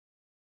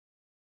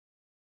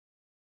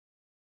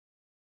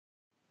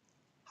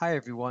Hi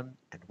everyone,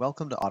 and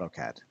welcome to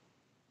AutoCAD.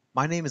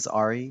 My name is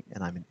Ari,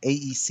 and I'm an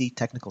AEC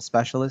Technical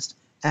Specialist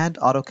and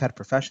AutoCAD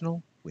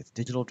professional with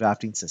Digital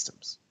Drafting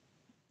Systems.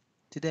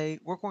 Today,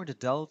 we're going to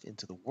delve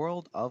into the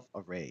world of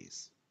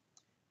arrays.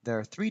 There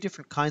are three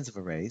different kinds of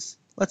arrays.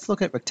 Let's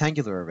look at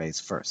rectangular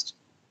arrays first.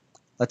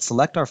 Let's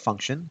select our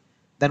function,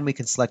 then we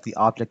can select the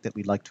object that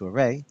we'd like to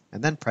array,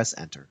 and then press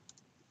Enter.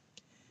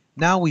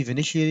 Now we've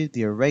initiated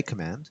the array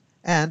command,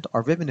 and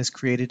our ribbon has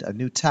created a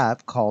new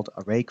tab called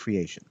Array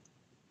Creation.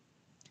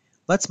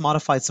 Let's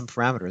modify some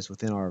parameters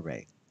within our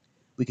array.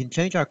 We can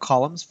change our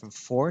columns from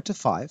 4 to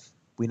 5.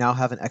 We now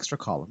have an extra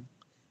column.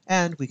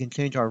 And we can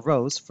change our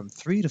rows from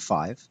 3 to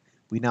 5.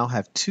 We now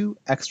have 2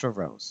 extra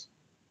rows.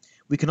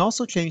 We can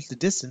also change the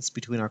distance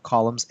between our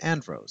columns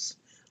and rows.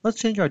 Let's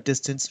change our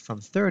distance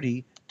from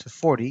 30 to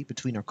 40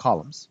 between our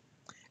columns.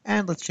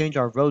 And let's change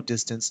our row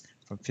distance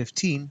from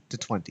 15 to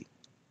 20.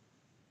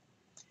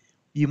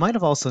 You might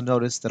have also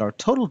noticed that our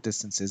total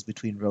distances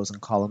between rows and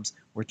columns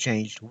were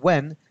changed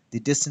when the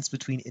distance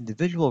between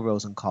individual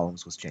rows and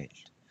columns was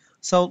changed.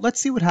 So let's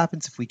see what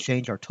happens if we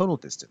change our total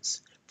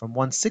distance from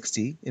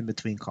 160 in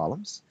between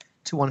columns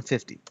to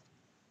 150.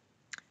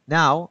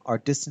 Now our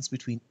distance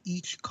between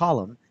each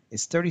column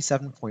is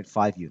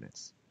 37.5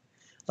 units.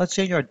 Let's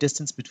change our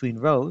distance between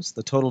rows,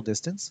 the total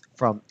distance,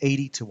 from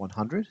 80 to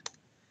 100.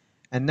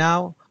 And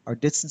now our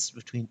distance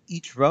between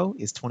each row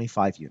is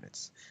 25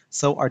 units.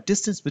 So our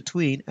distance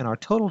between and our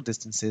total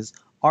distances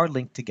are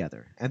linked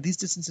together. And these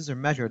distances are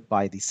measured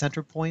by the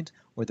center point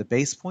or the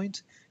base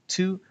point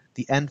to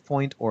the end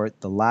point or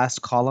the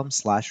last column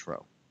 /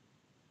 row.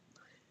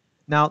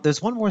 Now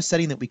there's one more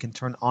setting that we can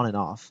turn on and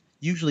off.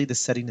 Usually this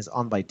setting is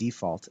on by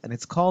default, and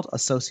it's called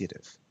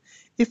associative.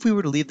 If we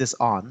were to leave this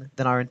on,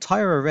 then our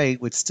entire array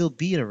would still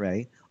be an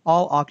array.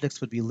 All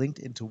objects would be linked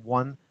into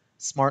one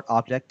smart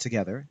object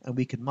together, and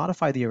we could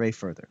modify the array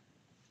further.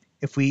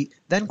 If we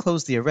then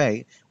close the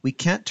array, we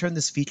can't turn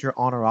this feature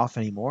on or off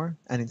anymore,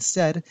 and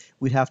instead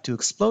we'd have to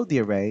explode the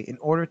array in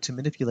order to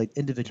manipulate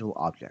individual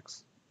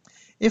objects.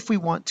 If we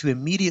want to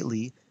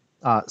immediately,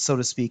 so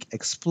to speak,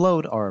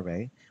 explode our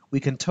array, we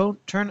can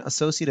turn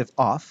associative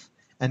off,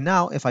 and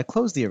now if I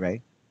close the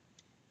array,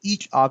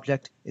 each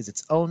object is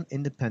its own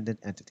independent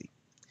entity.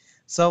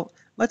 So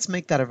let's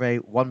make that array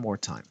one more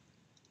time.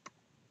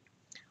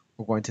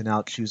 We're going to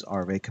now choose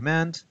our array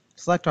command,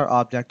 select our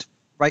object,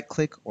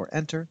 right-click or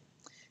enter.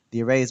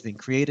 The array has been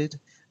created.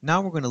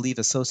 Now we're going to leave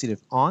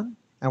associative on,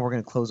 and we're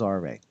going to close our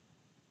array.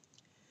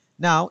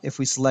 Now, if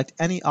we select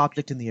any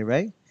object in the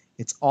array,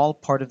 it's all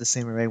part of the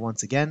same array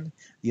once again.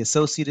 The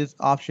associative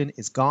option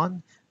is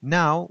gone.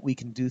 Now we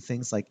can do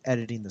things like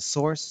editing the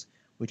source,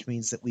 which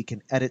means that we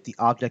can edit the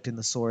object in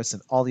the source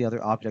and all the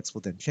other objects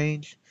will then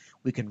change.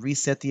 We can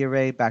reset the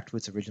array back to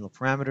its original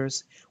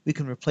parameters. We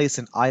can replace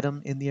an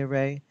item in the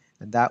array,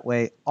 and that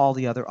way all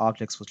the other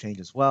objects will change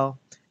as well.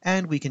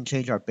 And we can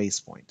change our base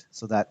point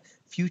so that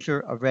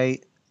future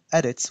array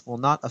edits will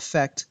not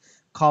affect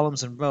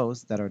columns and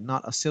rows that are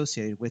not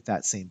associated with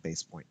that same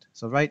base point.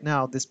 So right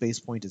now this base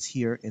point is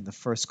here in the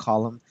first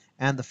column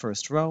and the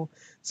first row,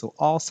 so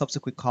all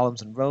subsequent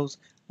columns and rows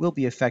will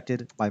be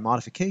affected by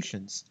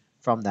modifications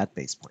from that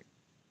base point.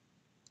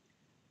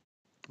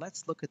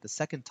 Let's look at the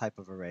second type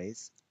of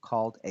arrays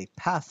called a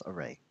path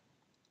array.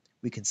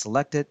 We can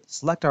select it,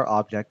 select our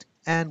object,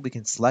 and we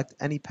can select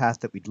any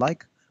path that we'd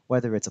like,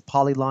 whether it's a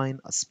polyline,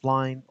 a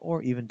spline,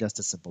 or even just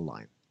a simple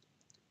line.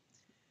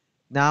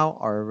 Now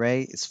our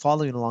array is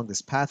following along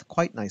this path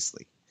quite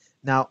nicely.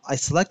 Now I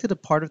selected a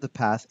part of the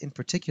path in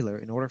particular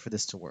in order for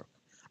this to work.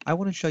 I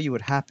want to show you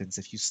what happens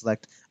if you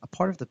select a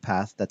part of the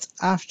path that's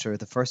after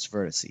the first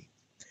vertice.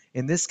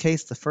 In this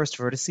case, the first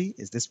vertice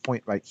is this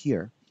point right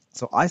here.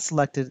 So I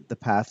selected the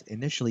path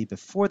initially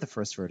before the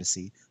first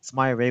vertice, so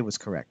my array was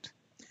correct.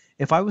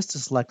 If I was to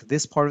select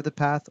this part of the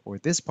path or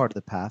this part of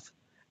the path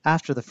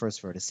after the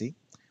first vertice,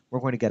 we're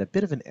going to get a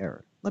bit of an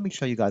error. Let me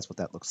show you guys what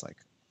that looks like.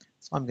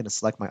 So I'm going to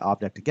select my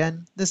object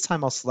again. This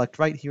time I'll select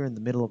right here in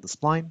the middle of the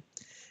spline.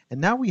 And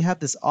now we have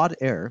this odd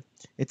error.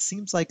 It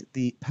seems like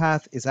the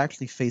path is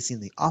actually facing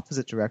the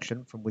opposite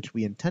direction from which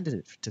we intended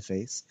it to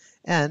face,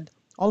 and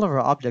all of our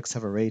objects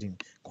have arrayed in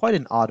quite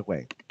an odd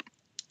way.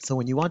 So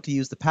when you want to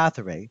use the path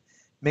array,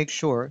 make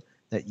sure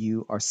that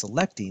you are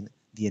selecting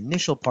the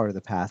initial part of the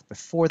path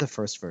before the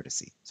first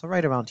vertice, so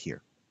right around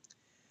here.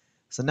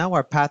 So now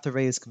our path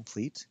array is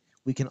complete.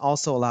 We can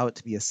also allow it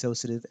to be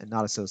associative and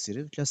not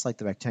associative, just like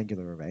the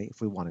rectangular array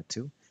if we wanted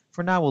to.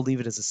 For now, we'll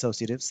leave it as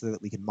associative so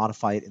that we can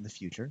modify it in the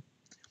future.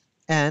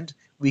 And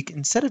we can,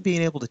 instead of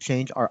being able to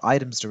change our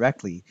items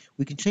directly,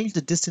 we can change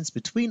the distance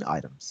between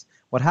items.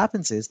 What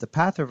happens is the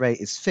path array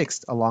is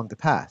fixed along the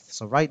path.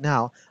 So right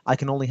now, I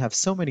can only have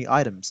so many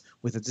items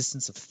with a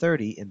distance of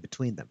 30 in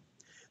between them.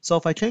 So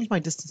if I change my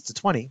distance to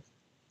 20,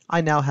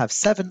 I now have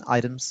 7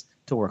 items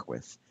to work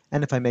with.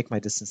 And if I make my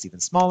distance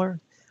even smaller,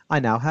 I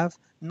now have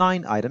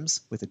 9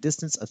 items with a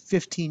distance of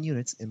 15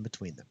 units in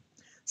between them.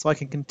 So I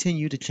can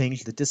continue to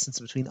change the distance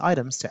between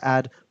items to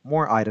add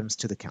more items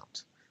to the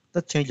count.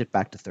 Let's change it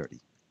back to 30.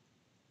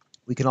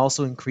 We can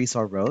also increase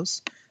our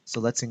rows. So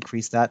let's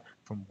increase that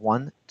from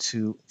 1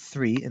 to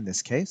 3 in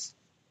this case.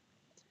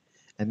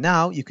 And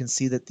now you can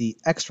see that the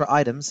extra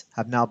items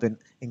have now been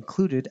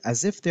included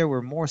as if there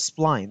were more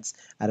splines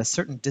at a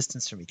certain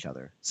distance from each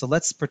other. So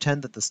let's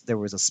pretend that there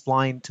was a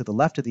spline to the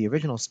left of the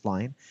original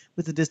spline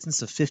with a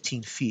distance of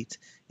 15 feet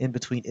in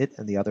between it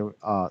and the other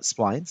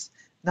splines.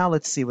 Now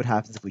let's see what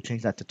happens if we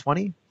change that to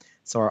 20.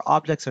 So our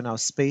objects are now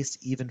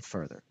spaced even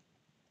further.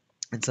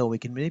 And so we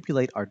can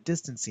manipulate our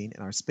distancing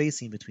and our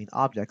spacing between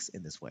objects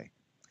in this way.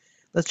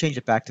 Let's change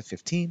it back to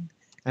 15,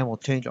 and we'll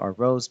change our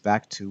rows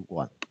back to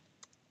 1.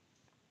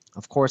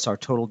 Of course, our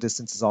total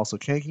distance is also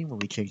changing when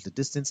we change the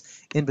distance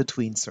in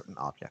between certain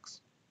objects.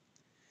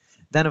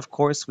 Then, of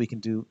course, we can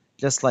do,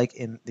 just like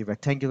in the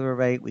rectangular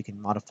array, we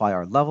can modify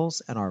our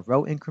levels and our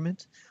row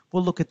increment.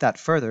 We'll look at that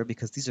further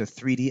because these are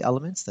 3D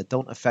elements that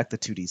don't affect the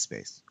 2D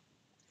space.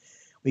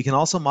 We can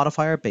also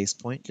modify our base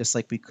point, just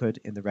like we could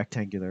in the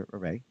rectangular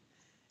array.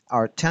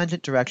 Our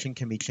tangent direction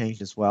can be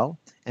changed as well,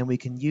 and we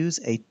can use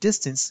a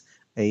distance,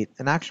 an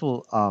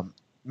actual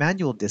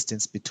manual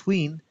distance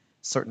between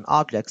certain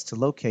objects to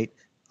locate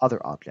other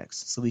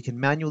objects. So we can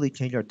manually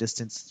change our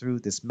distance through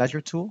this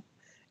measure tool,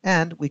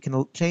 and we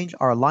can change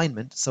our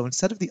alignment. So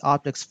instead of the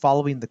objects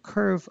following the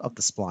curve of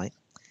the spline,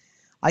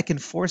 I can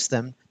force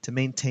them to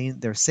maintain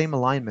their same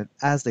alignment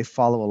as they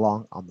follow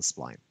along on the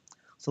spline.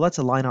 So let's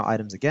align our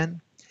items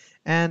again,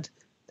 and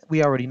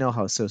we already know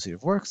how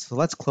associative works, so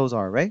let's close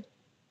our array.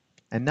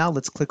 And now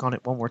let's click on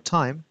it one more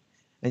time,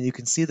 and you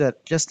can see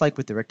that just like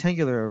with the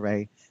rectangular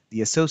array,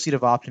 the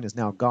associative option is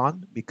now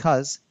gone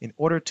because in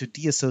order to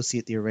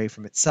deassociate the array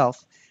from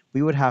itself,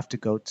 we would have to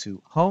go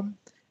to Home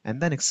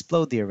and then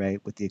explode the array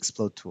with the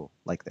Explode tool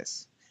like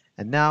this.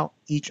 And now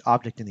each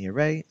object in the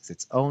array is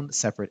its own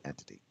separate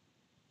entity.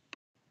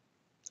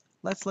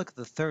 Let's look at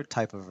the third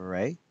type of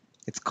array.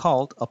 It's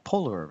called a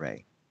polar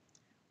array.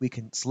 We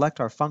can select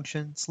our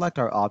function, select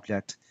our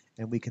object,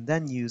 and we can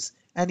then use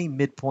any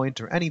midpoint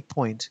or any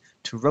point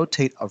to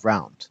rotate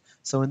around.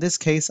 So in this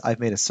case, I've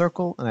made a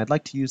circle, and I'd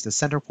like to use the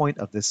center point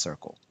of this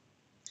circle.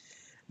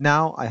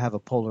 Now I have a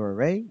polar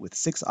array with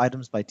 6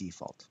 items by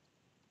default.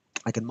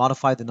 I can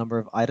modify the number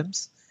of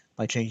items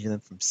by changing them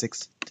from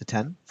 6 to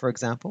 10, for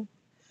example.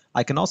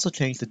 I can also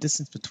change the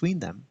distance between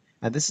them,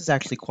 and this is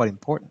actually quite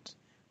important.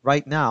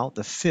 Right now,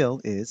 the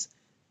fill is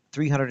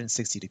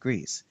 360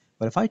 degrees.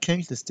 But if I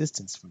change this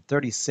distance from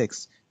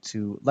 36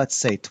 to, let's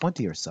say,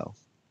 20 or so,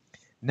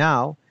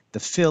 now the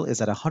fill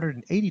is at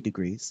 180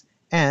 degrees,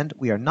 and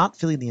we are not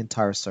filling the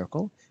entire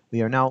circle.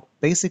 We are now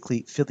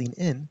basically filling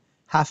in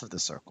half of the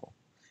circle.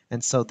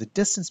 And so the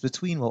distance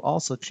between will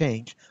also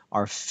change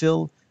our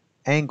fill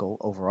angle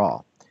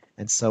overall.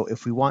 And so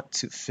if we want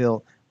to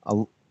fill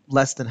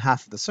less than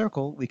half of the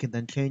circle, we can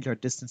then change our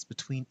distance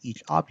between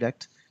each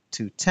object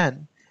to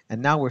 10,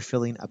 and now we're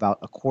filling about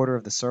a quarter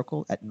of the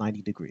circle at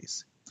 90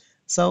 degrees.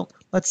 So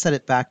let's set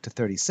it back to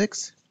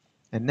 36,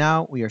 and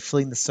now we are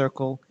filling the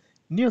circle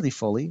nearly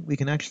fully. We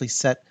can actually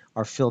set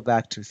our fill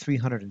back to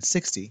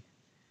 360,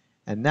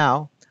 and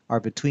now our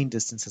between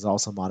distance has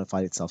also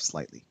modified itself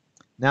slightly.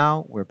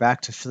 Now we're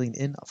back to filling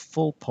in a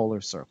full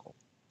polar circle.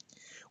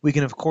 We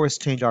can of course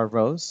change our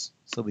rows,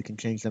 so we can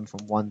change them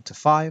from 1 to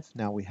 5.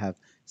 Now we have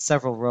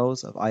several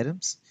rows of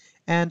items,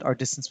 and our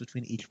distance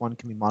between each one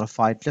can be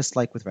modified just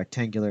like with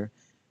rectangular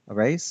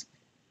arrays.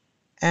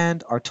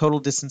 And our total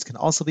distance can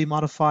also be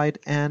modified,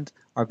 and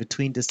our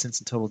between distance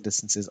and total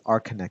distances are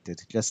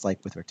connected, just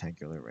like with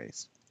rectangular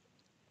arrays.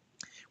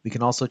 We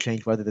can also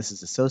change whether this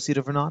is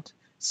associative or not.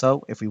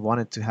 So if we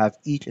wanted to have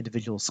each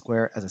individual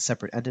square as a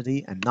separate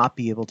entity and not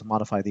be able to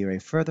modify the array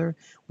further,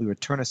 we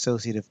would turn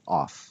associative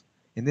off.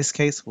 In this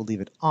case, we'll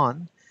leave it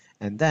on,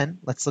 and then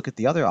let's look at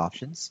the other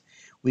options.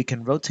 We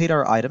can rotate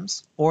our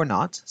items or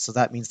not, so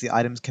that means the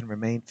items can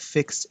remain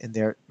fixed in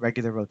their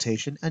regular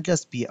rotation and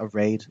just be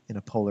arrayed in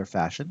a polar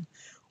fashion,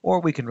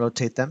 or we can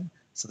rotate them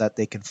so that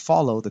they can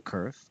follow the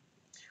curve.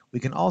 We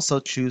can also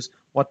choose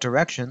what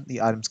direction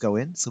the items go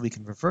in, so we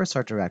can reverse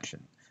our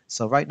direction.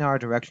 So right now our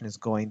direction is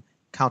going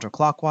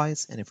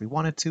counterclockwise, and if we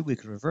wanted to, we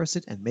could reverse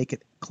it and make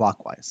it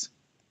clockwise.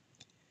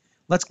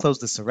 Let's close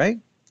this array.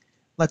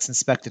 Let's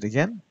inspect it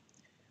again.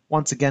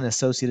 Once again,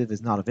 associative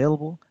is not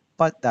available,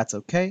 but that's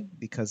okay,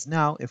 because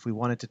now if we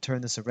wanted to turn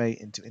this array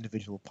into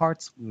individual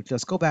parts, we would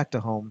just go back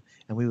to home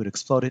and we would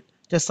explode it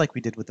just like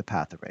we did with the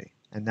path array.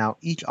 And now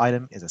each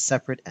item is a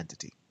separate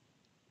entity.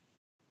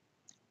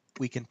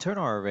 We can turn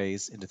our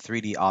arrays into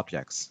 3D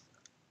objects.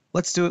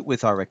 Let's do it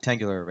with our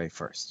rectangular array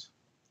first.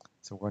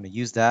 So we're going to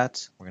use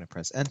that, we're going to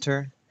press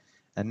enter,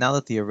 and now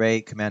that the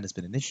array command has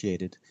been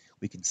initiated,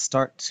 we can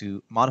start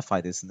to modify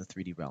this in the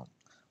 3D realm.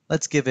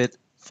 Let's give it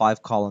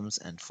 5 columns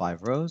and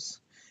 5 rows,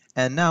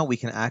 and now we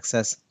can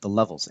access the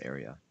levels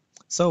area.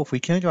 So if we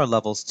change our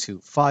levels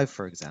to 5,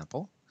 for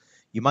example,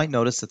 you might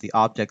notice that the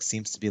object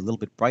seems to be a little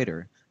bit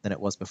brighter than it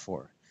was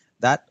before.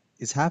 That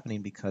is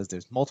happening because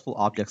there's multiple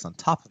objects on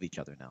top of each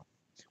other now.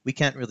 We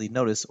can't really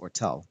notice or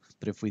tell,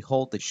 but if we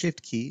hold the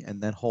Shift key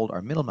and then hold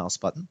our middle mouse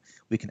button,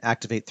 we can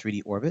activate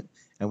 3D Orbit,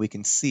 and we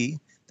can see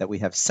that we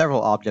have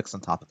several objects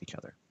on top of each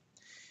other.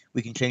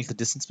 We can change the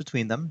distance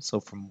between them, so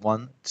from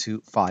 1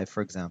 to 5,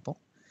 for example.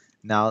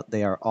 Now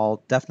they are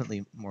all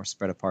definitely more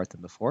spread apart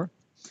than before.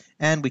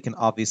 And we can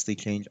obviously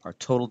change our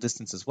total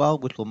distance as well,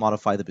 which will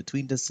modify the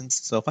between distance.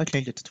 So if I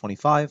change it to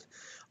 25,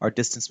 our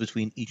distance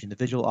between each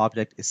individual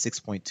object is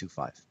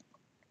 6.25.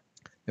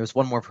 There's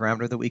one more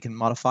parameter that we can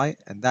modify,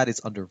 and that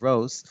is under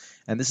rows,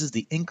 and this is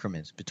the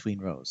increment between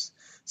rows.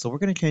 So we're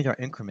going to change our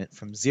increment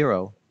from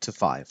 0 to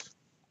 5.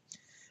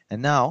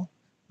 And now,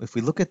 if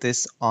we look at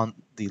this on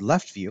the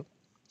left view,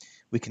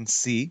 we can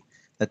see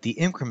that the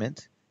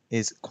increment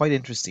is quite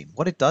interesting.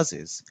 What it does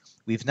is,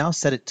 we've now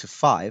set it to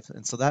 5,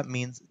 and so that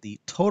means the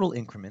total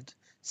increment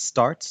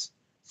starts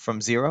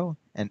from 0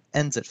 and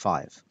ends at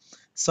 5.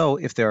 So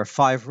if there are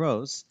 5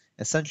 rows,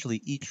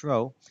 essentially each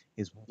row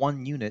is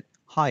 1 unit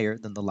higher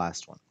than the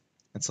last one.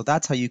 And so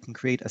that's how you can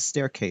create a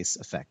staircase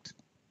effect.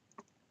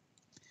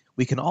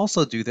 We can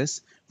also do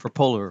this for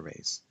polar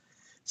arrays.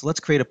 So let's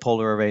create a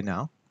polar array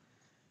now.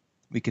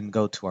 We can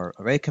go to our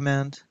array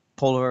command,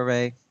 polar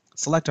array,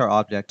 select our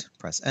object,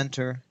 press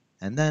enter,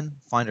 and then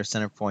find our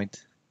center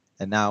point,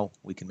 and now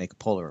we can make a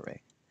polar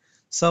array.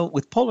 So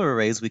with polar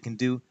arrays, we can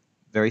do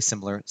very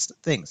similar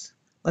things.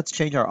 Let's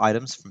change our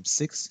items from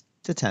 6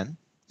 to 10.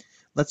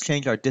 Let's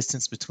change our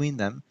distance between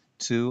them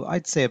to,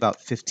 I'd say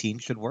about 15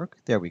 should work.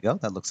 There we go,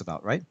 that looks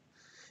about right.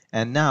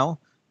 And now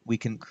we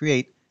can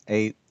create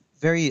a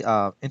very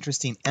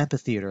interesting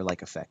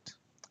amphitheater-like effect.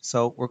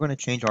 So we're going to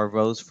change our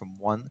rows from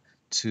 1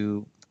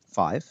 to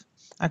 5.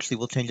 Actually,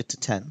 we'll change it to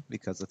 10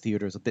 because the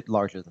theater is a bit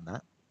larger than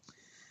that.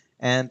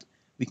 And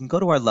we can go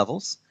to our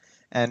levels.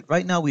 And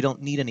right now we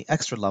don't need any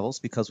extra levels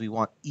because we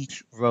want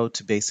each row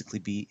to basically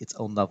be its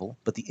own level,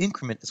 but the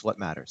increment is what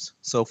matters.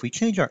 So if we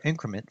change our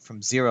increment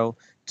from 0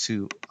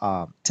 to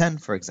 10,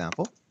 for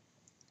example,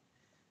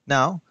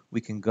 now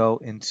we can go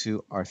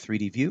into our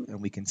 3D view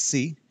and we can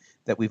see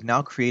that we've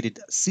now created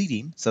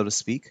seating, so to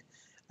speak,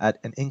 at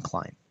an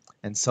incline.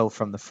 And so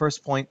from the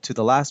first point to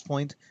the last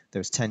point,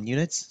 there's 10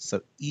 units.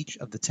 So each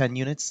of the 10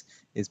 units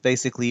is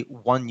basically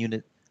 1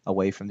 unit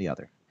away from the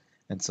other.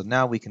 And so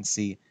now we can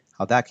see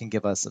how that can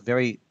give us a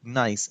very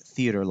nice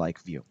theater-like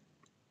view.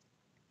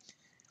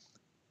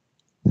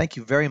 Thank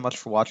you very much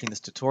for watching this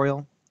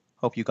tutorial.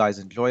 Hope you guys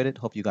enjoyed it.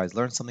 Hope you guys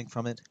learned something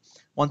from it.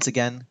 Once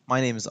again,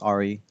 my name is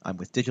Ari. I'm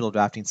with Digital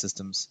Drafting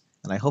Systems,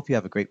 and I hope you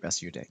have a great rest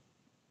of your day.